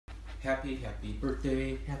Happy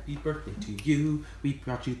birthday to you. We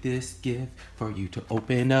brought you this gift for you to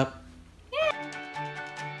open up. Yeah,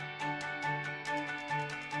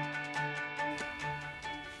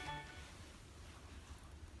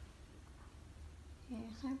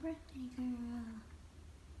 here's our birthday girl.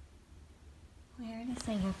 Where to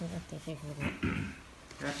say happy birthday to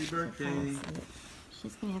her? Happy birthday.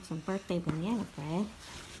 She's gonna have some birthday banana bread.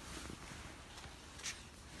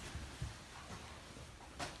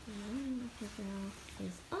 Your girl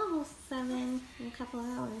is almost 7 in a couple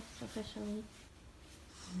hours officially.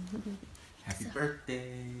 Happy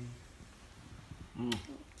birthday.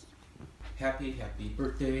 Happy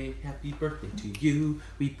birthday to you.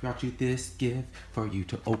 We brought you this gift for you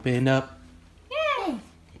to open up. Yay!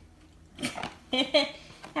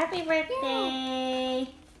 Happy birthday!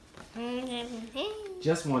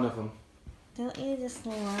 Just one of them. Don't you just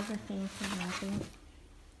love the things that happen?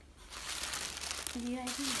 What do you guys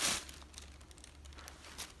think?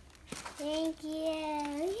 Thank you!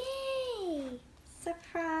 Yay!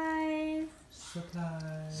 Surprise!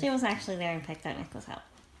 Surprise. She was actually there and picked that necklace out.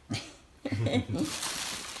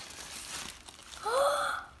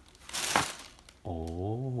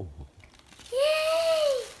 Oh.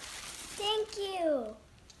 Yay! Thank you!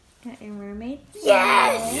 Got your mermaid?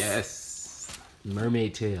 Yes! Yes.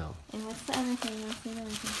 Mermaid tail. And what's the other thing? What's the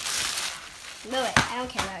other thing? No, wait, I don't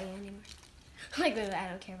care about you anymore. Like, wait, I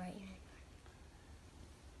don't care about you anymore.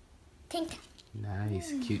 Tank.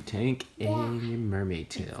 Nice, cute tank and your mermaid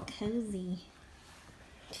tail. It's cozy.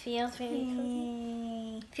 Feels really cozy.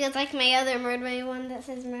 Yay. Feels like my other mermaid one that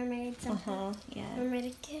says mermaid something. Yeah.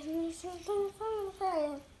 Mermaid, give me something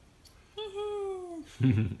fun.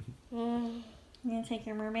 You gonna take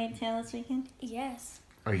your mermaid tail this weekend? Yes.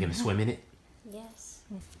 Are you going to swim in it? Yes.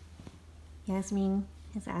 Yasmin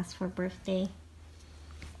has asked for birthday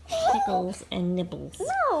pickles and nibbles.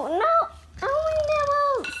 No, only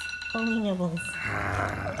nibbles. Only nibbles.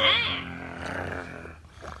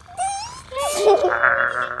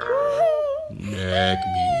 Neck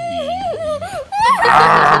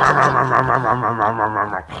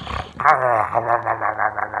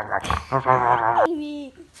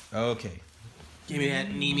me. Okay. Give me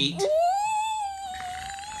that knee meat.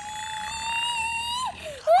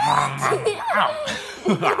 Don't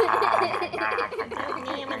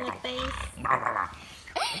knee him in the face.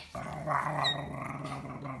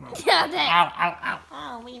 Stop it.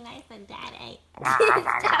 Oh, be nice and daddy. Stop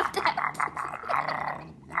that.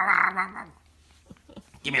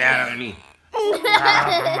 Give me that other knee. No.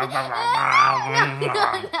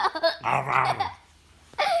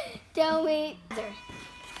 Don't wait.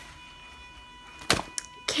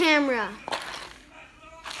 Camera.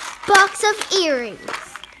 Box of earrings.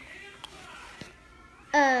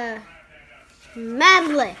 Mad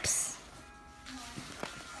Lips.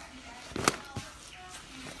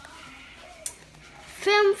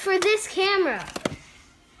 Film for this camera.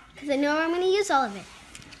 Because I know I'm going to use all of it.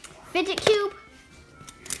 Fidget cube.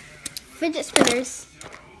 Fidget spinners.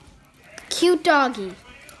 Cute doggy.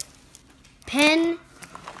 Pen.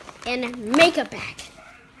 And makeup bag.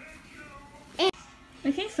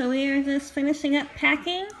 Okay, so we are just finishing up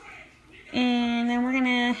packing. And then we're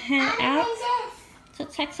gonna head out to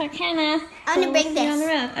Texarkana. I'm gonna bring this. On the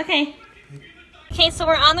road. Okay. Okay, so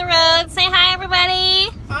we're on the road. Say hi, everybody.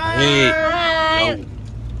 Hey. Hi. Yo.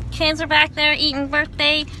 Kids are back there eating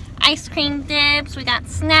birthday ice cream dips. We got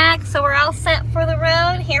snacks, so we're all set for the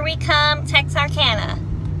road. Here we come, Texarkana.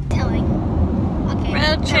 Telling. Okay.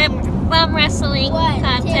 Road trip thumb wrestling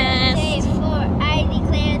contest. 1, 2, 3, 4. I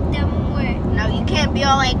declare them word. No, you can't be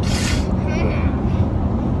all like.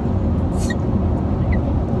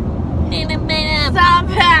 Stop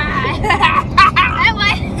it! I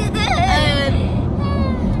won.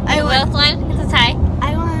 You both won? It's a tie.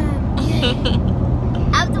 I won.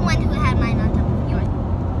 I was the one who had mine on top of yours.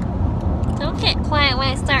 Don't get quiet when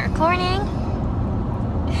I start recording.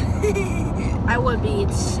 I would be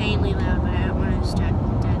insanely loud, but I don't want to distract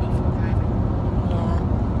Daddy from driving.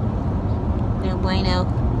 Yeah. No bueno.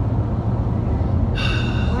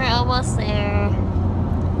 We're almost there.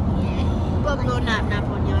 Yeah. Go nap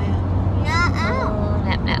on Yaya. Oh,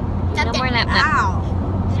 nap nap. No more nap nap. Ow.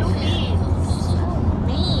 So mean. So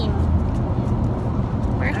mean.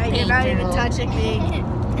 Birthday You're not even girl. touching me.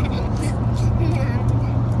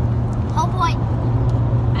 Oh boy.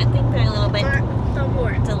 I think they're a little bit No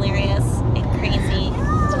more. delirious and crazy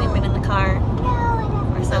because we've been in the car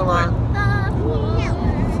for so long.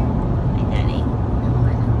 My daddy.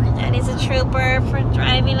 My daddy's a trooper for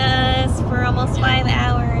driving us for almost 5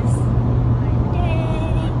 hours.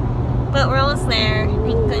 But we're almost there.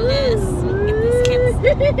 Thank goodness. We can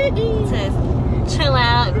get these kids to chill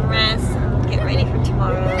out and rest and get ready for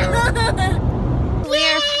tomorrow. We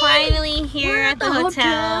are finally here at the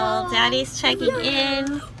hotel. Daddy's checking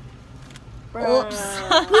in. Oops.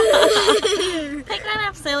 Pick that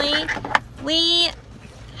up, silly. We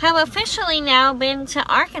have officially now been to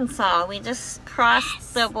Arkansas. We just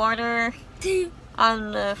crossed the border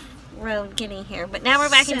on the road getting here. But now we're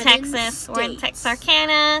back in Texas. We're in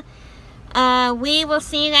Texarkana. We will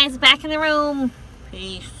see you guys back in the room.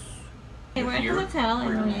 Peace. Okay, we're at the hotel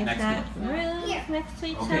and we've got rooms next to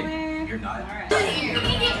each other. You're not.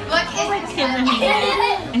 Look,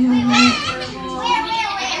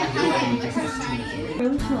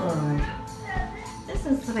 room tour. This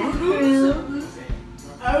is the bathroom.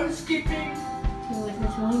 Housekeeping. Who is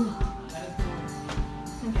this one?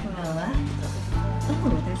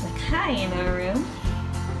 Oh, there's a guy in our room.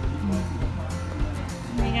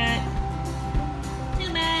 We got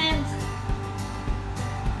 2 beds,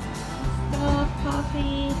 stove,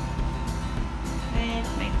 coffee, bed,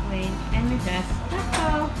 microwave, and a desk. That's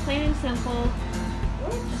all, plain and simple.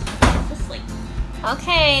 We're just asleep.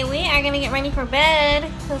 Okay, we are gonna get ready for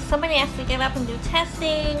bed. So somebody has to get up and do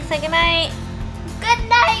testing. Say goodnight. Good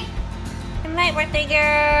night. Good night, birthday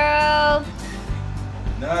girl.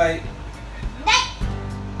 Night. Night.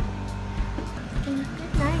 Good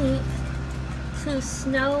night. To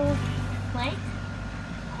Snow Flake.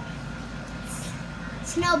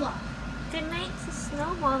 Snowball. Good night to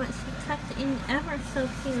Snowball that she tucked in ever so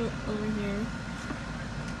cute over here.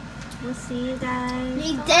 We'll see you guys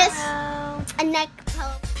Need this tomorrow. a neck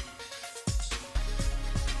pillow.